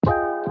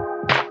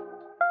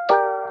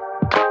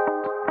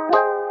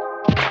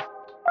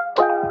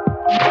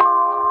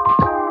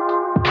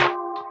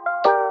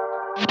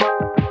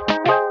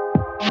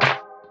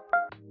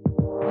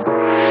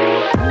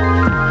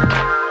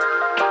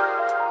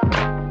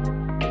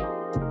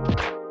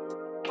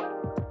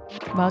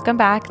Welcome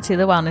back to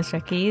the Wellness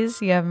Rookies.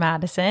 You have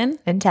Madison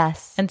and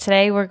Tess. And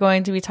today we're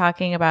going to be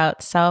talking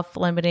about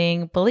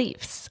self-limiting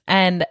beliefs.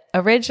 And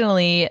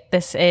originally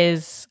this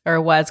is or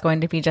was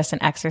going to be just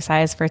an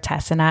exercise for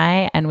Tess and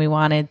I, and we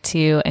wanted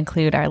to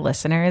include our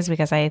listeners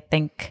because I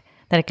think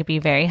that it could be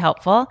very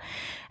helpful.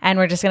 And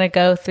we're just going to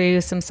go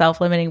through some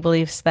self-limiting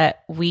beliefs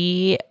that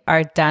we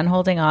are done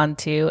holding on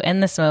to in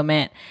this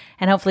moment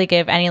and hopefully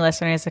give any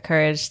listeners the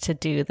courage to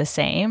do the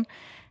same.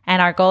 And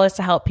our goal is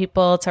to help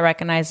people to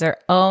recognize their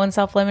own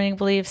self-limiting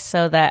beliefs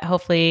so that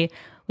hopefully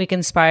we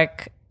can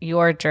spark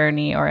your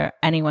journey or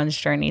anyone's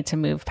journey to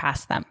move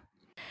past them.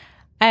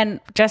 And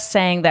just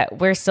saying that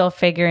we're still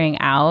figuring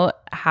out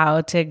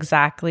how to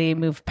exactly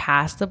move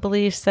past the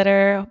beliefs that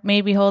are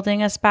maybe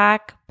holding us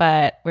back,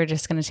 but we're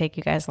just going to take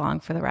you guys along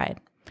for the ride.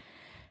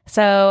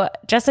 So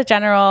just a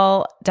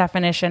general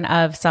definition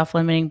of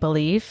self-limiting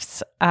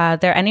beliefs.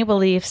 They're any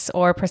beliefs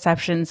or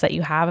perceptions that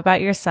you have about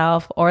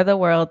yourself or the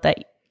world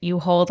that you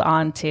hold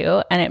on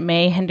to, and it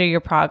may hinder your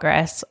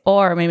progress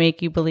or may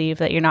make you believe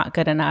that you're not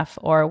good enough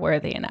or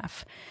worthy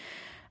enough.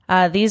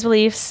 These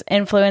beliefs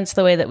influence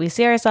the way that we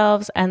see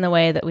ourselves and the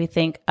way that we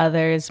think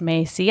others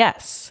may see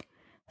us.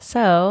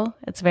 So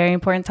it's a very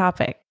important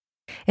topic.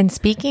 And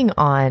speaking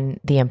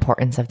on the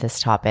importance of this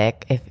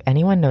topic, if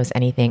anyone knows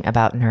anything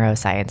about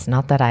neuroscience,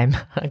 not that I'm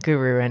a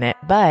guru in it,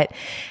 but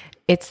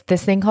it's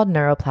this thing called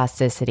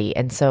neuroplasticity.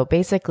 And so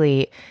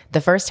basically,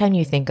 the first time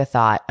you think a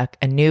thought,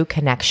 a new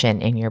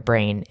connection in your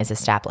brain is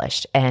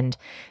established. And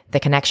the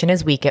connection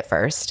is weak at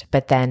first,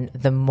 but then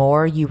the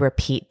more you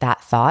repeat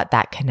that thought,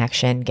 that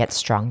connection gets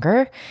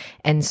stronger.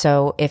 And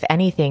so if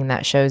anything,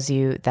 that shows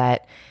you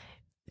that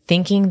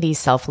thinking these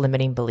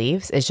self-limiting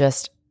beliefs is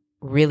just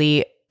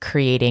really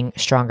creating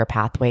stronger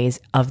pathways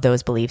of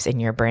those beliefs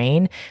in your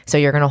brain. So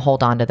you're going to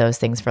hold on to those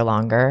things for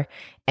longer,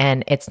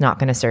 and it's not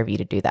going to serve you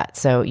to do that.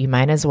 So you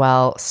might as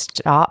well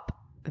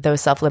stop those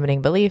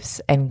self-limiting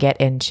beliefs and get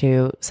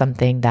into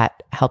something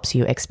that helps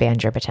you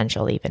expand your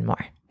potential even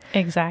more.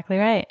 Exactly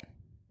right.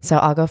 So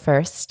I'll go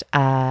first.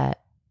 I'm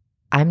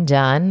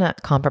done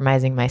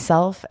compromising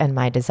myself and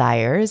my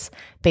desires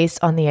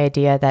based on the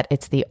idea that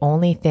it's the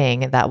only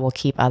thing that will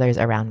keep others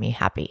around me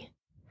happy.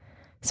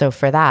 So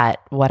for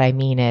that, what I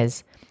mean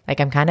is,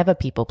 I'm kind of a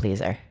people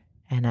pleaser,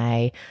 and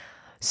I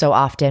so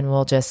often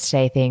will just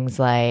say things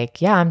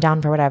like, yeah, I'm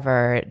down for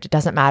whatever. It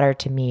doesn't matter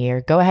to me,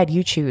 or go ahead,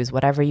 you choose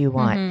whatever you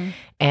want. Mm-hmm.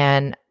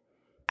 And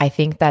I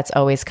think that's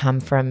always come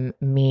from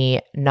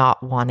me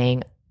not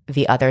wanting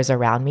the others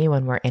around me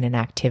when we're in an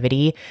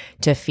activity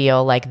to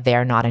feel like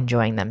they're not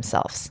enjoying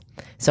themselves.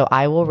 So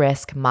I will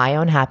risk my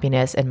own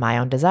happiness and my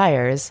own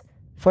desires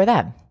for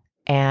them.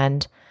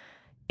 And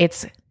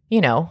it's,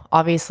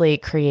 obviously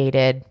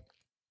created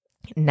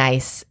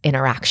nice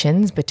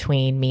interactions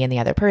between me and the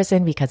other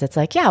person because it's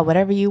like, yeah,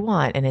 whatever you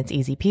want, and it's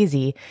easy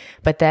peasy.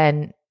 But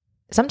then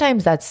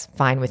sometimes that's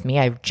fine with me.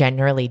 I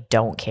generally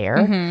don't care.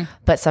 Mm-hmm.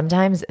 But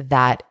sometimes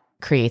that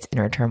creates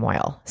inner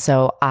turmoil.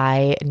 So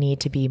I need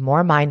to be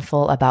more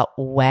mindful about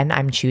when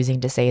I'm choosing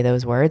to say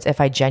those words.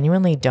 If I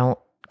genuinely don't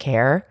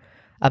care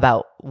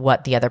about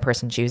what the other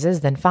person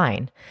chooses, then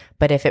fine.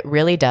 But if it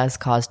really does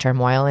cause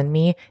turmoil in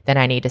me, then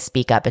I need to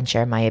speak up and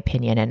share my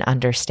opinion and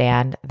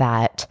understand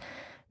that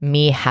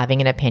me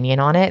having an opinion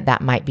on it that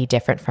might be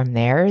different from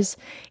theirs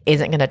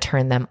isn't going to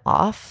turn them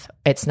off.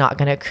 It's not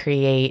going to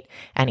create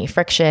any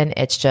friction.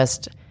 It's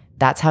just,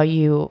 that's how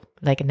you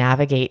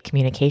navigate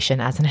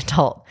communication as an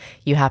adult.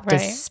 You have to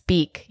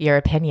speak your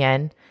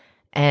opinion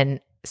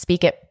and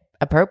speak it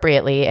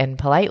appropriately and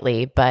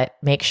politely, but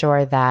make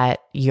sure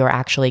that you're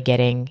actually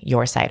getting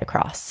your side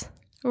across.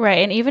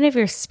 Right. And even if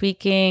you're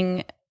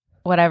speaking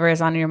whatever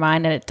is on your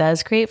mind and it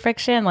does create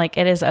friction,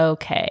 it is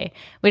okay.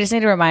 We just need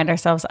to remind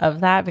ourselves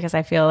of that, because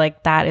I feel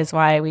like that is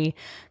why we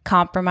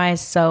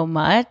compromise so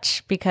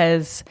much,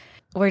 because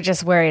we're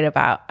just worried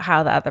about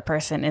how the other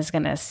person is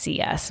going to see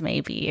us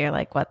maybe, or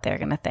what they're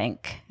going to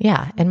think.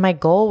 Yeah. And my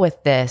goal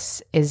with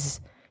this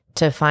is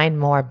to find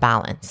more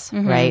balance,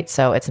 mm-hmm. right?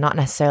 So it's not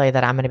necessarily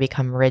that I'm going to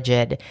become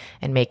rigid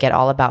and make it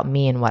all about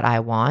me and what I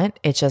want.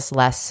 It's just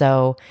less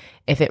so,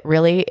 if it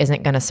really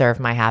isn't going to serve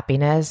my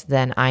happiness,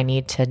 then I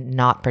need to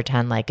not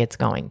pretend like it's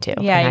going to.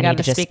 Yeah, and you got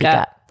to just speak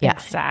up. Yeah.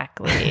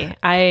 Exactly.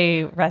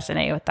 I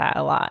resonate with that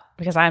a lot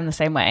because I'm the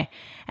same way.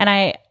 And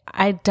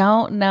I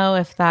don't know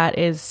if that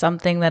is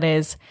something that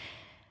is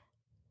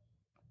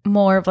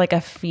more of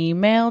a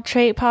female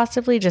trait,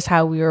 possibly just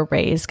how we were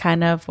raised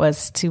kind of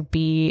was to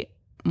be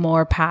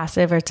more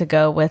passive or to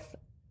go with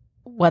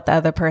what the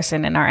other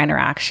person in our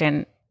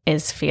interaction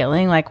is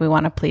feeling, we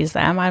want to please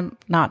them. I'm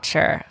not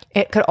sure.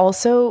 It could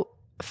also,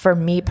 for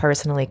me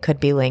personally,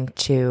 could be linked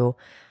to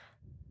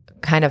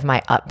kind of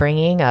my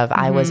upbringing of, mm-hmm.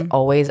 I was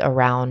always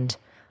around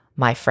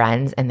my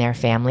friends and their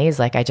families.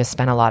 I just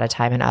spent a lot of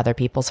time in other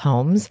people's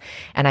homes,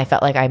 and I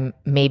felt like I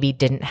maybe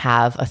didn't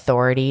have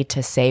authority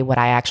to say what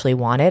I actually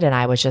wanted. And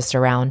I was just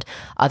around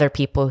other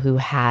people who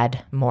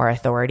had more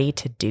authority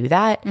to do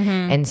that.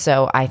 Mm-hmm. And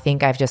so I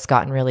think I've just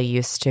gotten really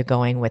used to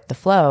going with the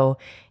flow.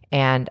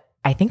 And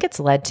I think it's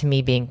led to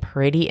me being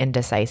pretty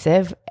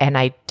indecisive. And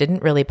I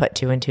didn't really put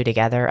two and two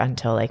together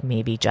until like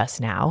maybe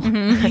just now.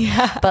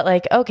 Yeah. But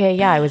like, okay,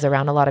 yeah, I was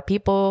around a lot of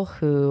people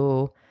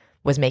who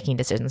was making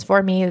decisions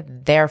for me.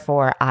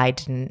 Therefore, I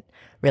didn't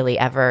really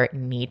ever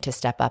need to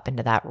step up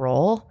into that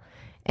role.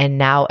 And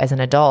now as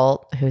an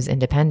adult who's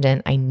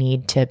independent, I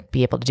need to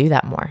be able to do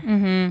that more.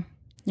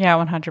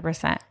 Yeah,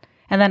 100%.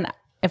 And then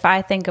if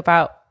I think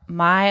about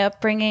my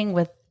upbringing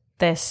with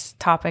this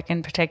topic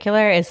in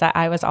particular, is that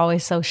I was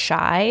always so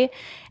shy,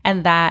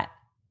 and that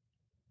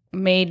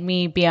made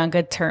me be on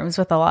good terms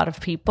with a lot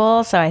of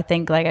people. So I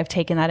think like I've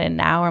taken that in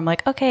now where I'm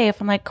like, okay, if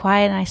I'm like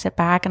quiet and I sit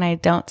back and I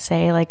don't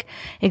say like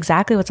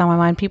exactly what's on my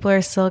mind, people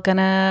are still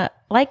gonna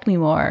like me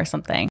more or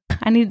something.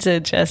 I need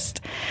to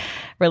just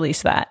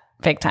release that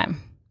big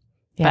time.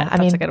 Yeah, But I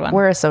mean, a good one.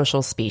 we're a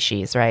social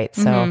species, right?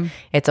 So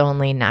it's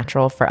only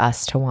natural for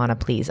us to want to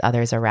please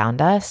others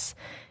around us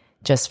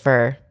just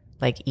for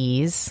like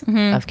ease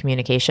of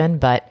communication,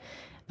 but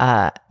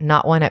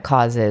not when it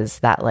causes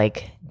that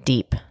like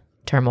deep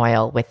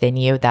turmoil within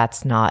you.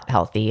 That's not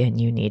healthy, and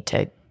you need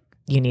to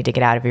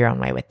get out of your own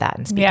way with that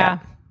and speak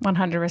up.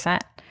 100%.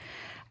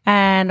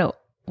 And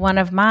one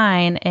of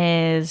mine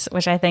is,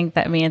 which I think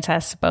that me and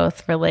Tess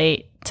both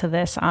relate to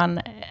this on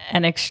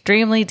an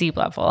extremely deep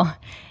level,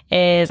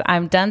 is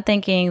I'm done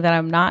thinking that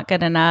I'm not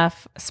good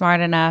enough,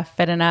 smart enough,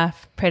 fit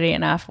enough, pretty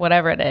enough,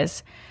 whatever it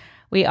is.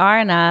 We are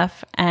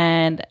enough,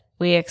 and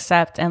we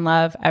accept and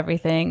love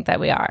everything that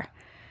we are.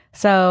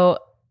 So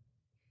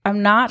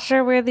I'm not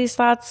sure where these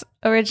thoughts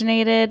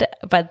originated,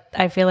 but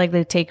I feel like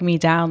they've taken me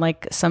down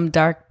like some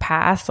dark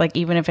paths, like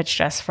even if it's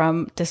just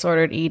from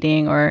disordered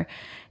eating or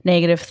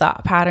negative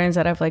thought patterns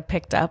that I've like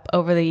picked up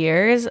over the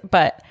years.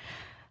 But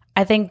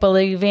I think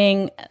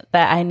believing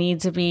that I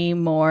need to be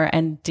more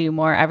and do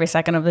more every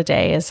second of the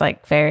day is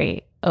like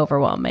very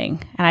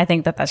overwhelming. And I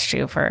think that that's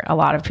true for a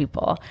lot of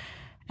people.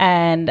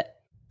 And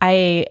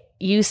I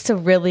used to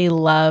really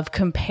love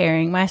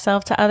comparing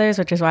myself to others,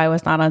 which is why I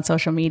was not on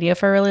social media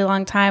for a really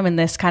long time. And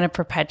this kind of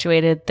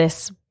perpetuated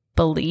this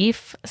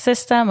belief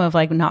system of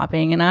like not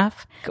being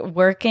enough.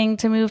 Working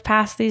to move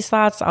past these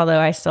thoughts, although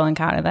I still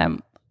encounter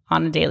them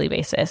on a daily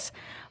basis.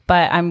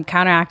 But I'm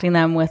counteracting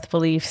them with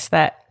beliefs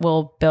that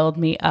will build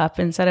me up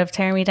instead of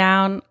tear me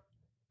down,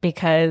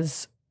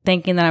 because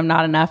thinking that I'm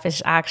not enough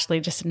is actually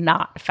just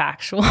not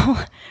factual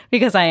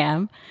because I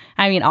am.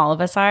 I mean, all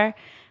of us are.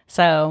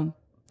 So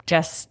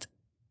just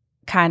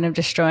kind of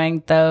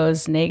destroying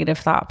those negative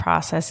thought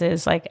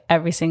processes like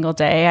every single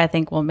day, I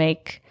think will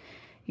make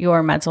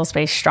your mental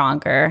space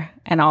stronger.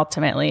 And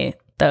ultimately,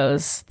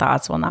 those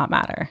thoughts will not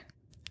matter.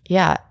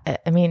 Yeah.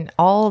 I mean,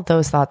 all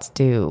those thoughts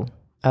do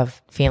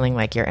of feeling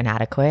like you're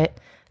inadequate,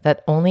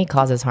 that only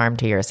causes harm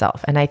to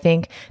yourself. And I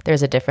think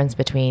there's a difference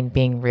between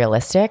being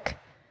realistic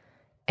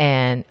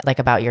and like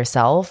about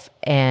yourself,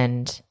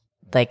 and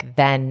like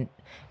then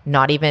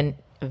not even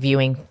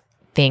viewing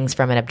things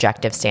from an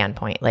objective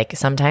standpoint. Like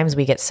sometimes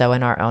we get so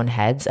in our own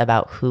heads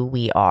about who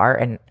we are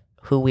and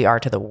who we are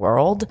to the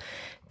world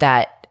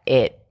that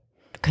it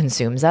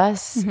consumes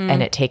us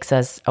and it takes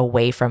us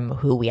away from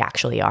who we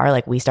actually are.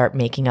 Like we start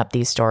making up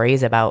these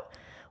stories about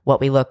what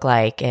we look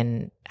like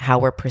and how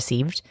we're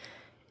perceived.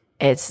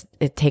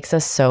 It takes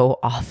us so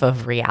off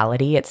of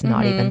reality. It's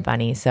not even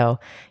funny. So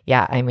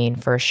yeah, I mean,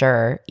 for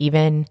sure,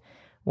 even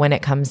when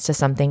it comes to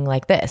something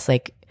like this,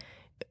 like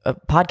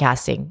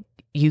podcasting,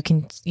 you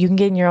can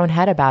get in your own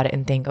head about it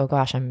and think, oh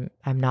gosh, I'm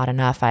not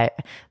enough.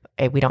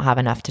 We don't have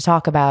enough to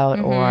talk about,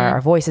 or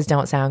our voices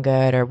don't sound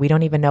good, or we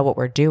don't even know what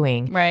we're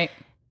doing. Right.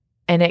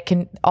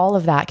 And all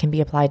of that can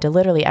be applied to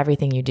literally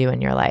everything you do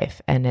in your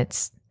life. And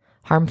it's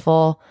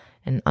harmful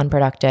and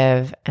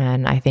unproductive.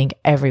 And I think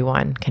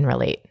everyone can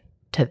relate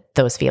to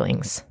those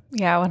feelings.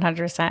 Yeah,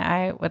 100%.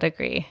 I would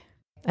agree.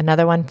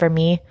 Another one for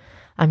me,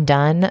 I'm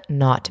done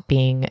not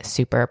being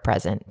super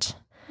present.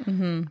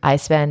 I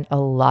spend a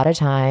lot of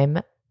time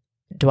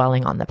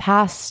dwelling on the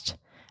past,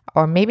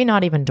 or maybe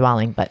not even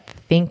dwelling, but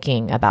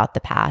thinking about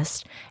the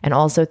past and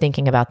also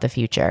thinking about the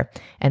future.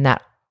 And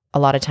that a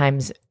lot of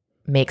times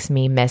makes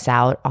me miss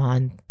out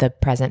on the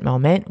present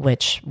moment,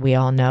 which we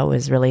all know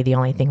is really the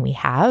only thing we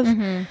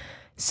have.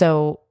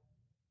 So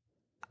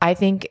I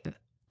think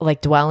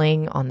like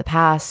dwelling on the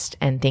past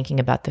and thinking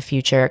about the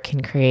future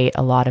can create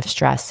a lot of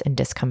stress and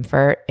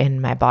discomfort in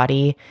my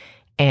body,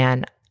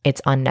 and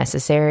it's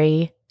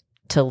unnecessary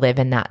to live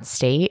in that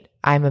state.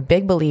 I'm a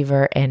big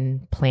believer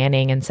in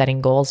planning and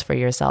setting goals for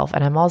yourself.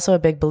 And I'm also a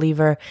big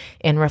believer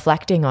in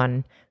reflecting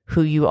on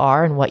who you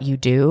are and what you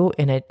do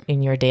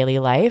in your daily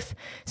life.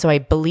 So I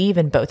believe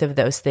in both of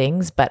those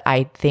things, but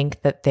I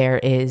think that there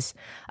is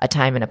a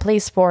time and a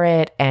place for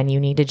it, and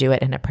you need to do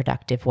it in a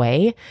productive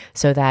way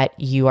so that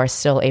you are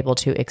still able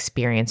to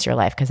experience your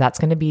life, because that's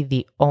going to be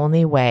the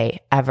only way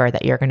ever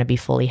that you're going to be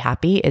fully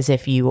happy, is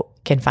if you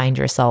can find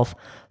yourself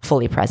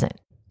fully present.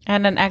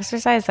 And an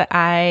exercise that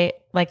I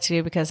like to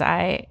do, because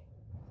I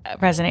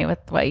resonate with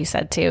what you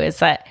said too, is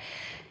that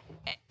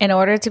in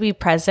order to be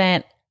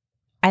present,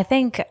 I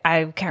think,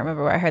 I can't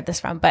remember where I heard this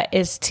from, but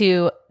is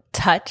to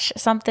touch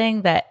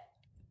something that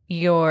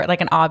your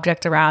like an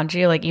object around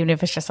you, like even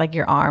if it's just like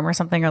your arm or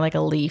something, or like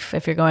a leaf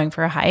if you're going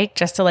for a hike,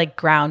 just to like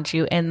ground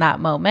you in that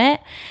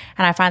moment.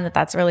 And I find that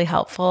that's really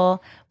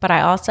helpful. But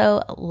I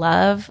also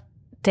love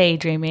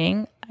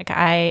daydreaming. Like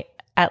I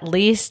at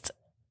least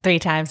 3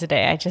 times a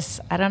day.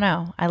 I don't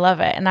know. I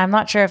love it. And I'm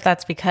not sure if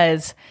that's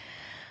because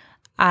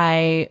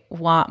I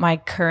want my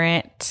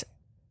current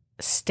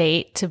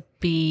state to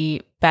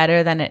be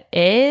better than it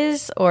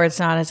is, or it's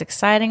not as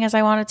exciting as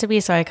I want it to be.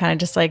 So I kind of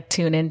just like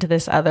tune into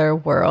this other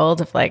world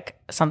of like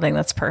something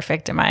that's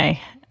perfect in my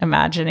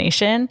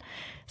imagination.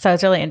 So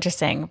it's really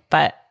interesting,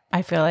 but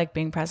I feel like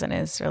being present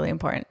is really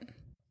important.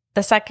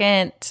 The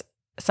second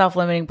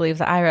self-limiting belief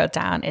that I wrote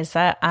down is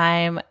that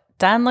I'm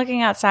done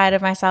looking outside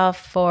of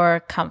myself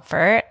for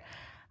comfort.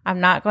 I'm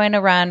not going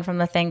to run from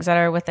the things that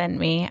are within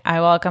me.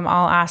 I welcome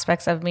all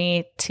aspects of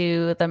me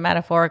to the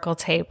metaphorical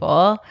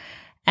table,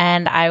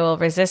 and I will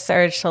resist the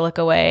urge to look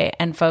away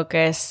and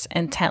focus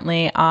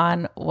intently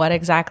on what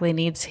exactly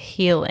needs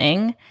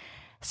healing.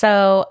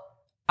 So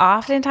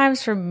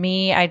oftentimes for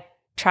me, I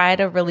try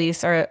to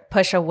release or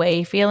push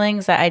away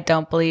feelings that I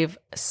don't believe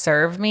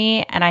serve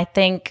me. And I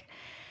think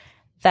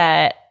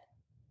that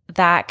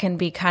that can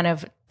be kind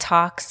of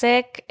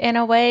toxic in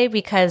a way,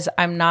 because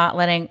I'm not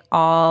letting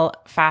all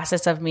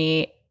facets of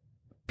me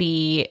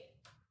be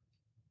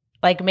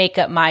like make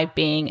up my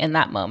being in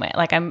that moment.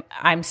 Like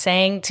I'm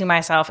saying to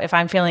myself, if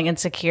I'm feeling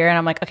insecure and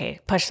I'm like,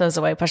 okay, push those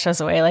away.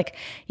 Like,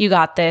 you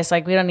got this.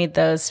 Like, we don't need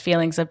those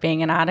feelings of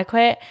being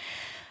inadequate.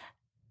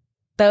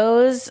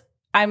 Those,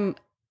 I'm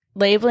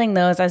labeling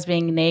those as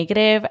being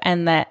negative,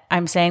 and that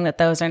I'm saying that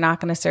those are not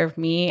going to serve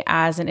me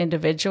as an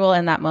individual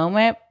in that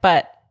moment.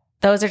 But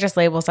those are just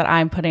labels that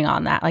I'm putting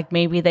on that. Like,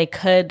 maybe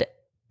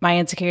my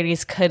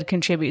insecurities could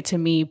contribute to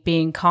me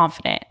being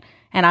confident,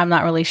 and I'm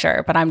not really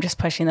sure, but I'm just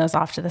pushing those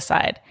off to the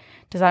side.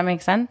 Does that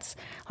make sense?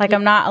 Like,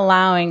 I'm not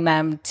allowing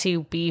them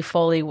to be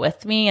fully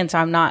with me. And so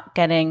I'm not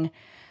getting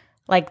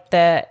like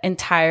the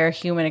entire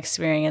human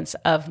experience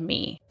of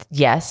me.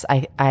 Yes,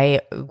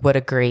 I would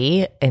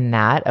agree in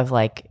that, of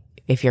like,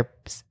 if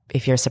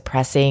you're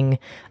suppressing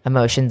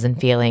emotions and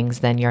feelings,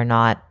 then you're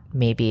not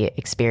maybe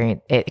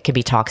it could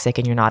be toxic,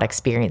 and you're not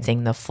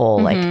experiencing the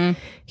full like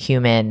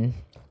human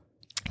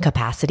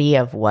capacity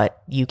of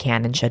what you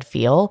can and should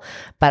feel.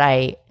 But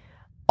I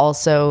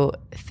also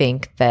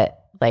think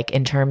that, like,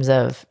 in terms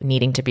of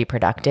needing to be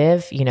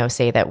productive,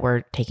 say that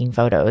we're taking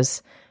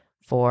photos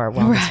for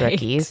Wellness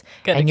Rookies,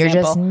 Good and example.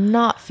 You're just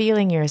not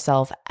feeling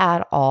yourself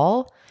at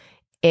all.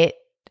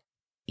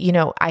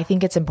 I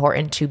think it's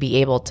important to be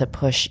able to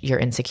push your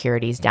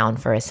insecurities down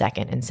for a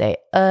second and say,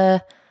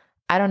 I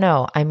don't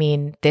know. I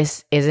mean,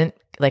 this isn't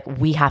like,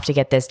 we have to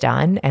get this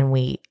done, and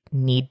we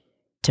need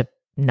to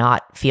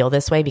not feel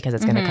this way because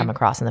it's going to come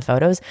across in the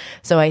photos.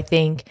 So I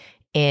think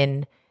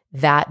in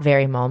that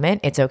very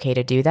moment, it's okay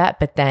to do that,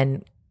 but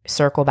then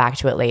circle back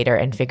to it later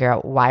and figure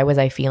out, why was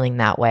I feeling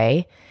that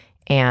way?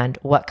 And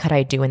what could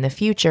I do in the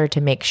future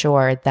to make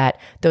sure that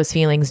those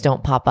feelings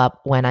don't pop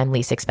up when I'm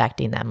least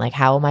expecting them? Like,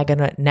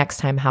 next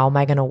time, how am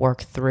I going to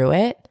work through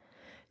it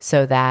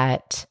so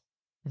that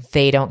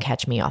they don't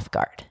catch me off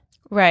guard?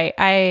 Right.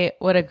 I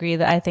would agree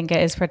that I think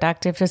it is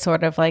productive to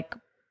sort of like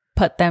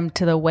put them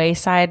to the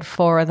wayside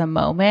for the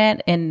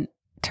moment in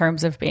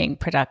terms of being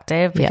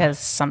productive, because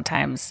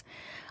sometimes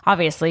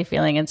obviously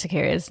feeling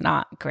insecure is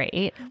not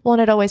great. Well,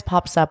 and it always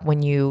pops up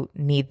when you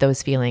need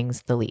those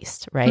feelings the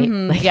least, right?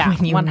 Like,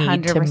 when you 100%.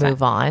 Need to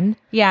move on.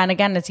 Yeah. And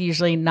again, it's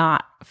usually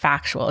not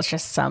factual. It's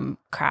just some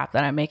crap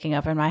that I'm making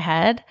up in my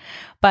head.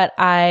 But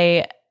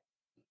I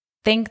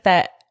think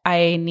that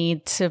I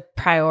need to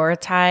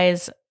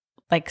prioritize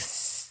like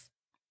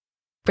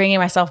bringing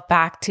myself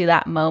back to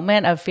that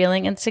moment of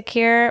feeling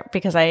insecure,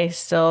 because I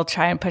still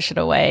try and push it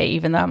away,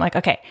 even though I'm like,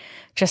 okay,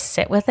 just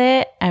sit with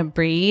it and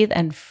breathe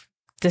and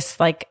just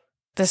like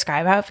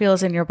describe how it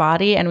feels in your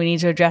body. And we need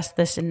to address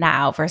this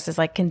now versus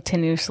like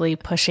continuously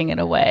pushing it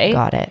away.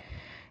 Got it.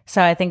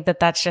 So I think that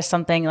that's just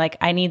something like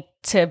I need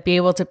to be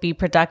able to be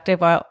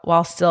productive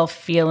while still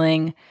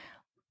feeling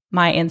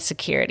my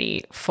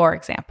insecurity, for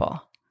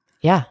example.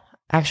 Yeah,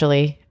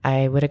 actually,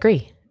 I would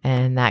agree.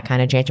 And that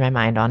kind of changed my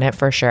mind on it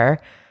for sure.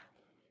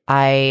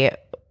 I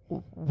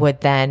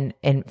would then,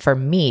 and for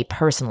me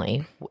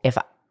personally, if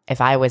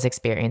I was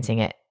experiencing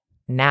it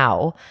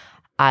now,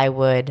 I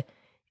would,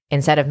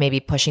 instead of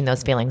maybe pushing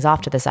those feelings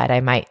off to the side, I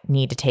might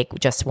need to take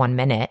just 1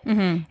 minute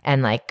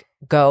and like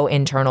go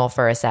internal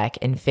for a sec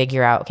and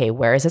figure out, okay,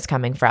 where is this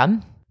coming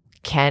from?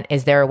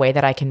 Is there a way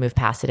that I can move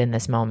past it in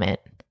this moment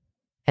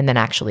and then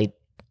actually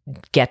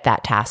get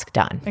that task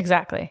done?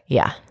 Exactly.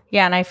 Yeah.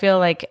 Yeah. And I feel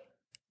like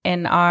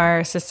in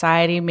our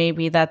society,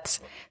 maybe that's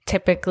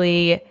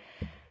typically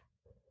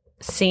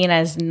seen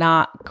as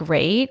not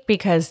great,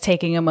 because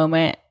taking a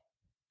moment,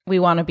 we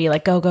want to be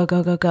like, go,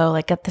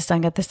 like get this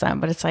done.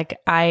 But it's like,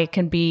 I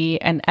can be,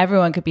 and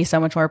everyone could be so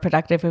much more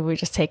productive if we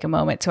just take a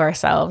moment to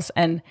ourselves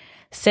and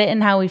sit in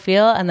how we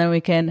feel. And then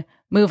we can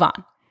move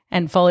on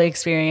and fully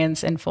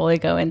experience and fully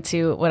go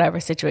into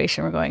whatever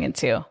situation we're going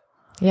into.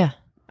 Yeah.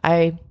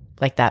 I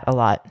like that a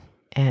lot,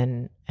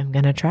 and I'm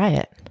going to try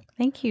it.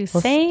 Thank you.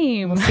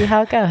 Same. We'll see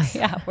how it goes.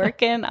 Yeah,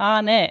 working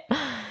on it.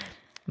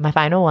 My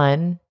final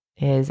one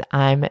is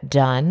I'm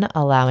done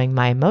allowing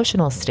my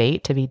emotional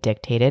state to be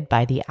dictated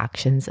by the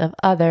actions of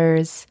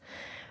others.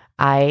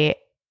 I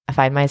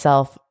find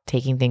myself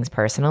taking things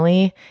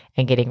personally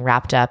and getting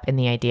wrapped up in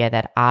the idea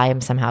that I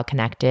am somehow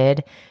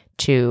connected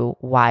to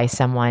why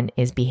someone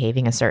is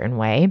behaving a certain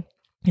way,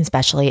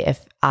 especially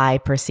if I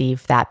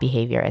perceive that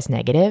behavior as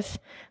negative.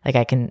 Like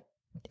I can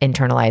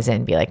internalize it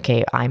and be like,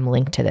 okay, I'm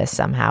linked to this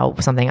somehow.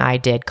 Something I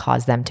did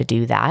caused them to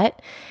do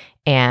that.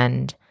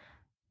 And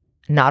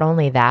not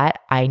only that,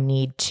 I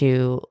need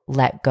to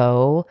let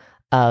go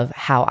of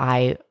how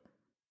I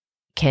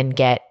can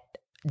get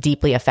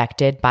deeply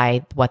affected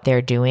by what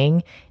they're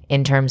doing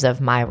in terms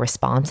of my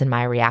response and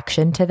my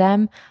reaction to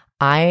them.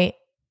 I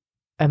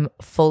am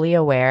fully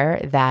aware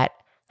that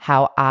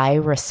how I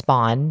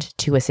respond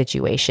to a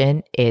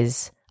situation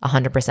is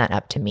 100%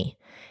 up to me.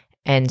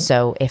 And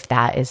so if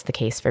that is the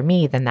case for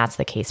me, then that's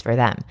the case for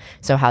them.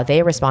 So how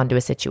they respond to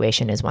a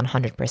situation is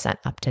 100%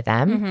 up to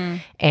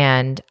them.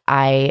 And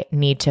I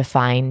need to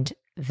find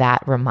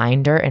that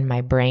reminder in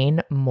my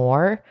brain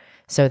more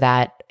so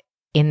that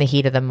in the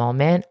heat of the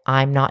moment,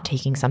 I'm not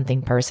taking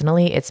something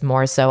personally. It's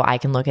more so I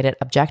can look at it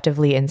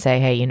objectively and say,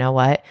 hey, you know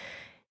what?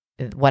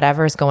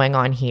 Whatever's going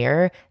on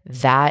here,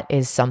 that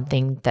is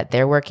something that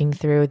they're working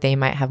through. They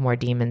might have more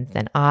demons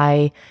than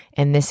I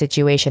in this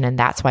situation, and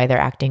that's why they're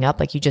acting up.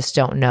 Like, you just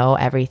don't know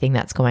everything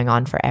that's going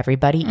on for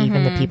everybody,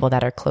 even the people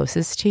that are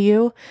closest to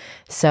you.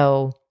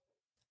 So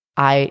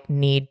I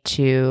need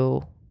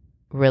to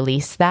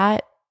release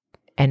that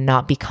and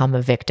not become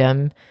a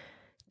victim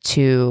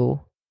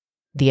to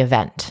the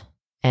event,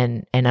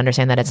 and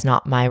understand that it's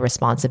not my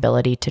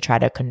responsibility to try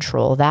to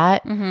control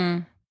that.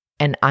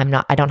 And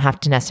I don't have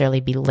to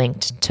necessarily be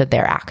linked to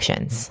their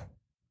actions.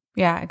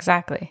 Yeah,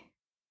 exactly.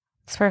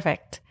 It's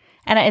perfect.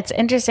 And it's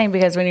interesting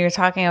because when you were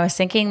talking, I was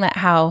thinking that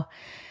how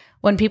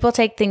when people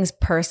take things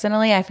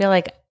personally, I feel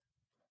like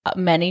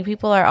many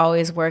people are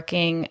always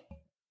working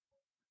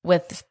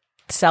with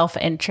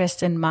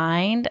self-interest in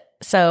mind.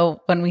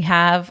 So when we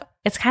have,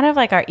 it's kind of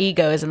like our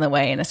ego is in the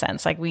way in a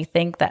sense. Like we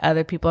think that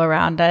other people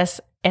around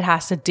us, it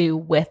has to do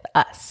with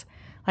us.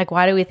 Like,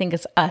 why do we think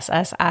it's us,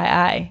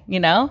 I, you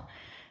know?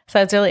 So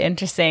it's really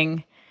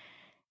interesting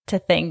to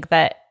think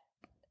that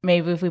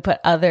maybe if we put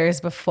others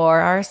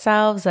before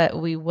ourselves, that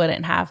we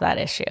wouldn't have that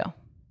issue.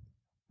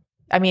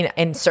 I mean,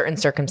 in certain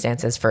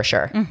circumstances, for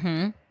sure.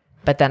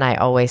 But then I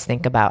always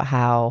think about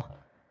how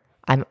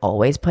I'm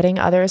always putting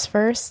others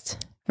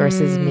first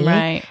versus me.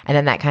 Right. And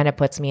then that kind of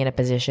puts me in a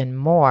position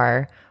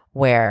more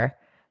where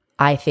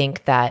I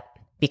think that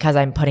because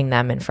I'm putting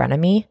them in front of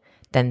me,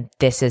 then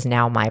this is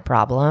now my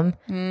problem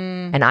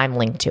and I'm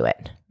linked to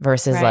it.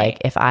 Versus like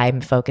if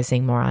I'm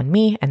focusing more on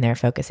me and they're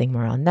focusing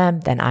more on them,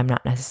 then I'm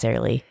not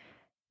necessarily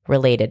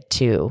related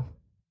to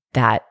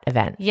that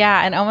event.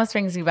 Yeah, and almost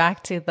brings you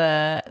back to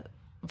the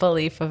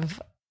belief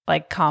of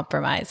like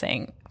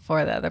compromising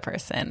for the other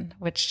person,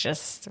 which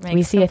just makes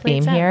we see a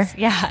theme sense.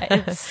 Here. Yeah,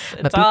 it's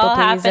I'm a all people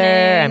pleaser.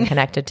 happening. I'm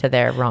connected to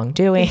their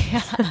wrongdoing.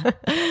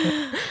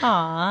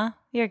 Aw,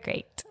 you're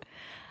great.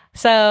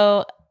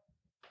 So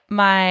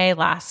my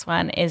last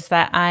one is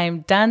that I'm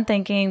done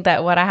thinking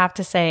that what I have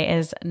to say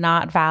is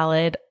not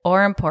valid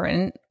or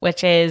important,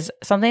 which is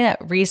something that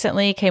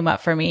recently came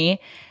up for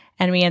me.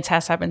 And me and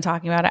Tess have been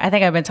talking about it. I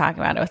think I've been talking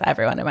about it with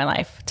everyone in my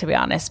life, to be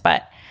honest,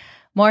 but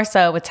more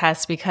so with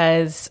Tess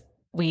because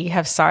we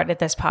have started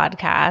this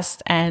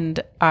podcast and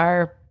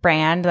our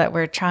brand that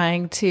we're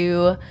trying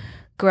to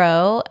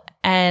grow.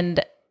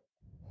 And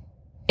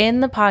in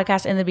the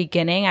podcast in the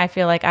beginning, I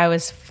feel like I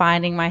was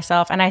finding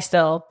myself, and I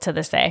still to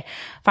this day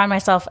find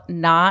myself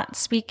not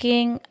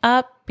speaking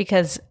up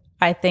because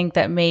I think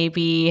that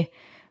maybe,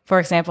 for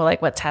example,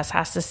 like what Tess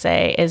has to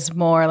say is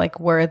more like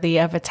worthy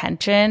of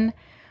attention,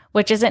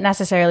 which isn't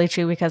necessarily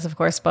true because of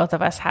course both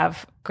of us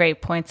have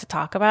great points to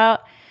talk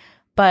about.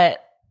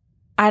 But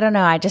I don't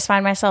know, I just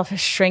find myself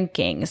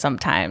shrinking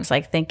sometimes,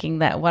 like thinking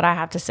that what I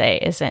have to say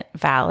isn't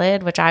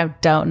valid, which I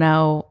don't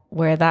know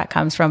where that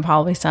comes from,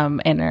 probably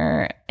some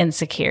inner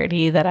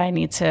insecurity that I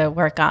need to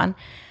work on.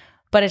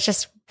 But it's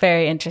just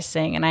very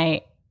interesting. And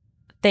I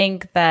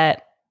think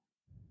that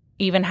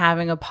even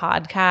having a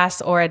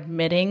podcast or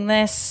admitting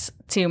this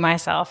to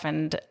myself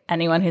and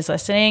anyone who's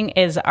listening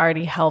is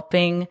already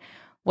helping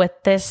with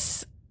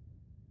this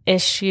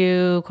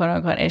issue, quote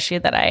unquote issue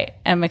that I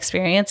am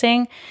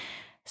experiencing.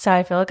 So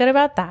I feel good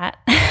about that.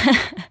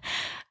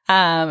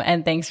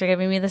 And thanks for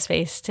giving me the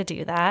space to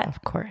do that.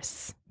 Of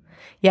course.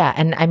 Yeah.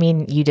 And I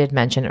mean, you did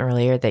mention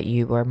earlier that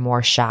you were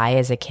more shy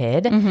as a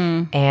kid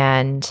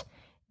and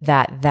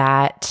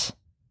that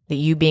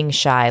you being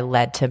shy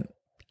led to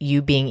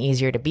you being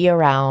easier to be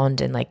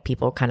around and like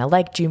people kind of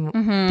liked you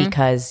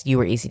because you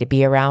were easy to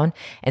be around.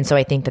 And so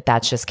I think that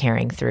that's just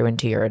carrying through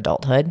into your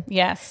adulthood.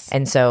 Yes.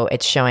 And so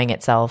it's showing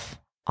itself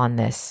on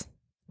this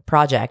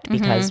project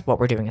because what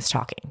we're doing is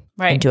talking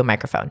into a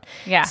microphone.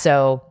 Yeah.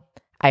 So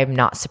I'm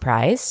not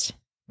surprised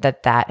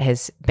that that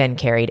has been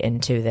carried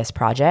into this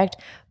project,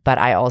 But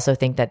I also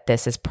think that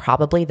this is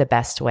probably the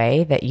best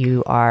way that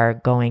you are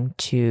going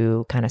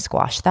to kind of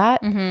squash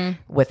that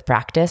with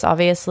practice,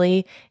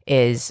 obviously,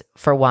 is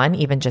for one,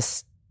 even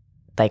just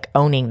like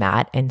owning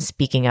that and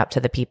speaking up to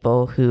the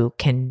people who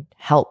can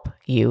help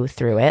you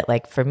through it.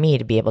 Like for me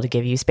to be able to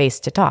give you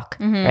space to talk,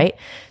 right?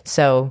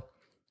 So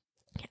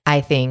I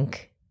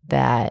think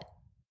that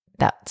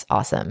that's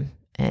awesome.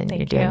 And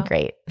you're doing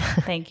great.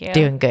 Thank you.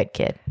 Doing good,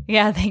 kid.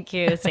 Yeah, thank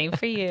you. Same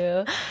for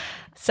you.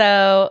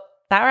 So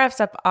that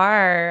wraps up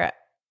our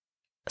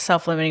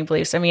self-limiting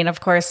beliefs. I mean, of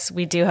course,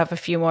 we do have a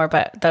few more,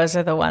 but those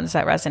are the ones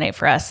that resonate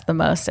for us the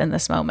most in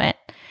this moment.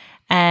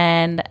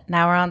 And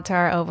now we're on to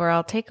our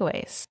overall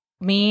takeaways.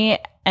 Me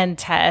and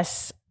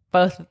Tess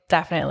both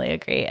definitely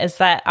agree is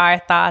that our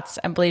thoughts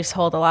and beliefs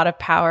hold a lot of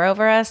power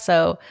over us.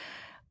 So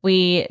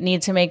we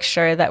need to make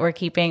sure that we're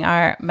keeping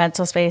our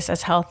mental space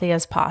as healthy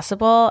as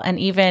possible. And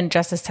even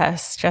just as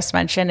Tess just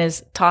mentioned,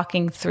 is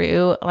talking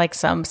through like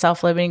some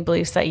self-limiting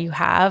beliefs that you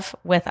have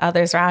with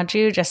others around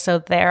you, just so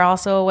they're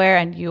also aware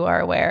and you are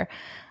aware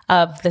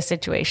of the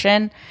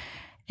situation.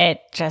 It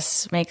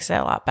just makes it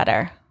a lot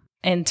better.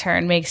 In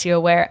turn, makes you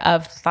aware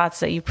of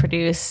thoughts that you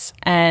produce,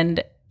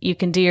 and you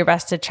can do your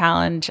best to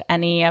challenge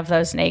any of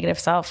those negative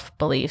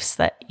self-beliefs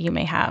that you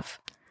may have.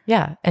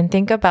 Yeah. And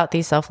think about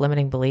these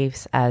self-limiting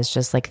beliefs as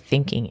just like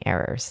thinking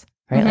errors,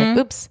 right? Like,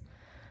 oops,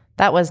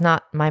 that was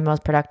not my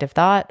most productive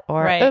thought,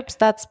 or oops,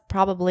 that's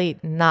probably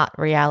not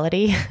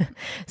reality.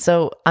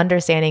 So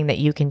understanding that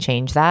you can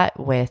change that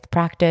with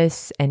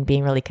practice and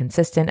being really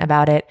consistent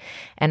about it.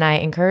 And I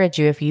encourage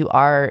you, if you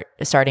are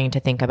starting to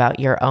think about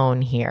your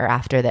own here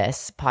after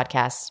this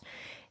podcast,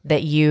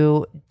 that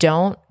you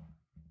don't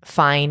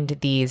find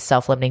these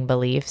self-limiting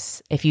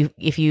beliefs. If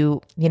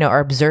you are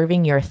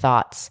observing your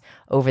thoughts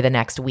over the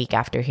next week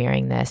after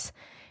hearing this,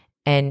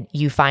 and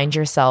you find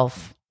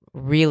yourself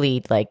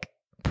really like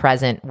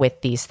present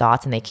with these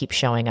thoughts and they keep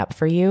showing up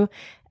for you,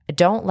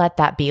 don't let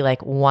that be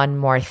like one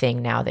more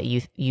thing now that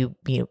you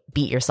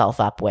beat yourself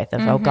up with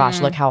of, oh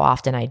gosh, look how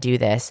often I do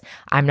this.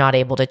 I'm not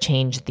able to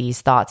change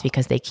these thoughts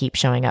because they keep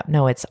showing up.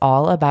 No, it's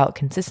all about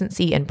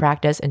consistency and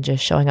practice and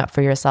just showing up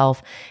for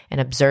yourself and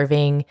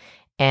observing.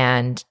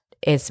 And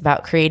it's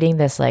about creating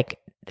this like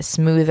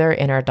smoother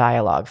inner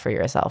dialogue for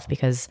yourself,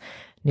 because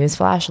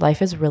newsflash,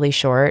 life is really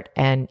short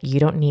and you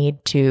don't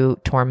need to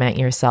torment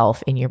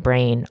yourself in your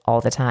brain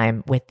all the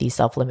time with these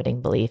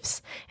self-limiting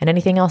beliefs and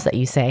anything else that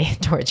you say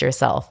towards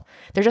yourself.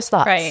 They're just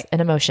thoughts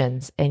and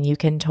emotions, and you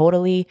can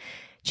totally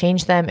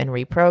change them and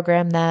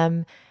reprogram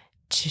them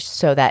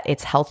so that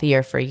it's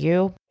healthier for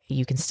you.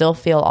 You can still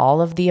feel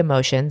all of the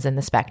emotions in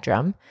the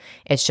spectrum.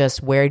 It's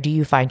just, where do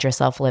you find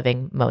yourself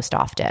living most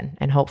often?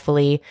 And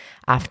hopefully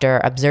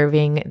after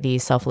observing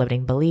these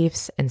self-limiting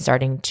beliefs and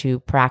starting to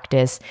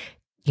practice,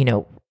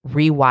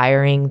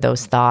 rewiring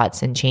those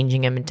thoughts and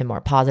changing them into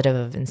more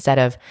positive, instead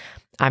of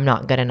I'm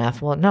not good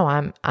enough. Well,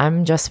 no,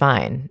 I'm just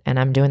fine and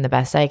I'm doing the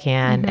best I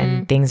can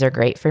and things are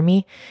great for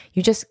me.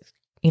 You just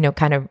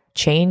kind of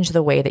change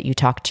the way that you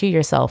talk to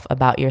yourself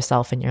about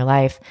yourself in your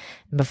life.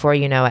 Before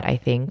you know it, I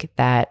think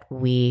that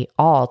we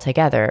all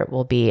together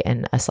will be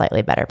in a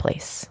slightly better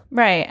place.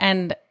 Right.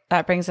 And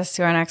that brings us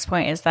to our next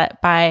point, is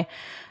that by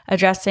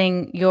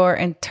addressing your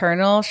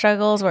internal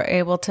struggles, we're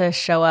able to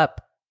show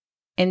up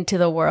into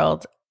the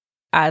world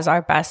as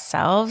our best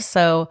selves.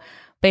 So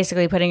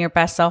basically putting your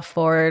best self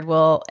forward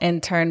will in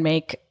turn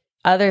make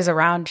others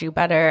around you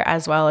better,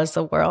 as well as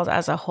the world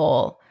as a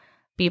whole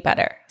be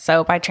better.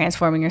 So by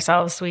transforming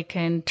yourselves, we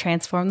can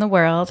transform the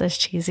world, as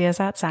cheesy as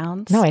that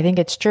sounds. No, I think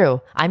it's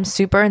true. I'm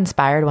super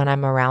inspired when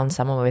I'm around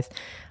someone with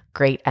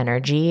great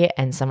energy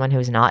and someone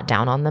who's not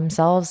down on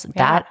themselves. Yeah.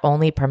 That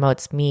only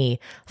promotes me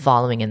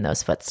following in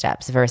those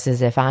footsteps,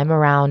 versus if I'm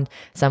around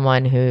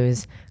someone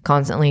who's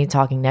constantly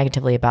talking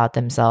negatively about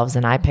themselves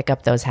and I pick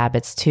up those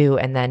habits too,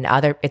 and then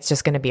it's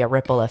just going to be a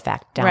ripple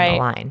effect down the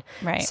line.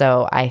 Right.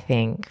 So I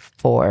think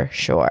for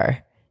sure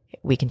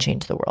we can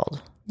change the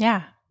world.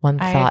 Yeah. One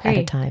thought at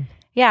a time.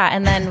 Yeah.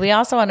 And then we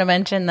also want to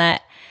mention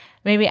that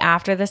maybe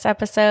after this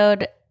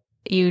episode,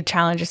 you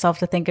challenge yourself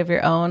to think of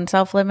your own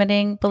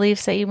self-limiting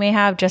beliefs that you may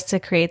have, just to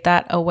create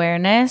that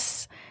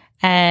awareness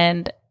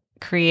and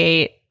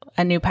create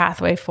a new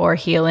pathway for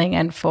healing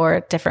and for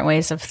different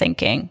ways of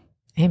thinking.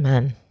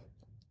 Amen.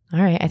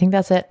 All right. I think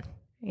that's it.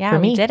 Yeah,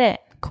 we did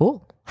it.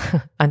 Cool.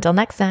 Until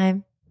next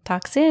time.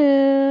 Talk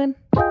soon.